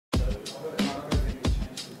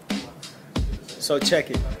So check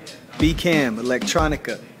it. B-Cam,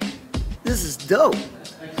 Electronica. This is dope.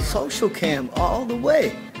 Social cam all the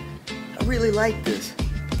way. I really like this.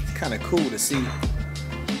 It's kind of cool to see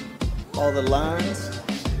all the lines.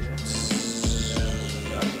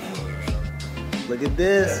 Look at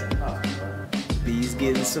this. B's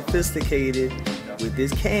getting sophisticated with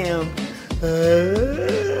this cam.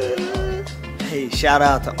 Hey, shout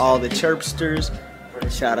out to all the chirpsters.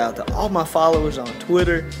 Shout out to all my followers on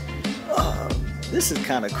Twitter. This is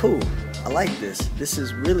kind of cool. I like this. This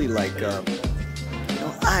is really like,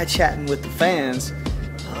 eye-chatting with the fans,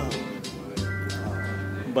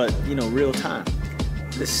 but, real time.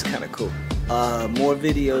 This is kind of cool. More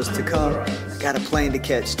videos to come. I got a plane to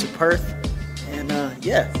catch to Perth, and,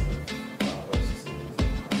 yeah.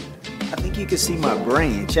 I think you can see my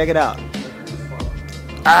brain. Check it out.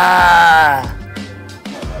 Ah!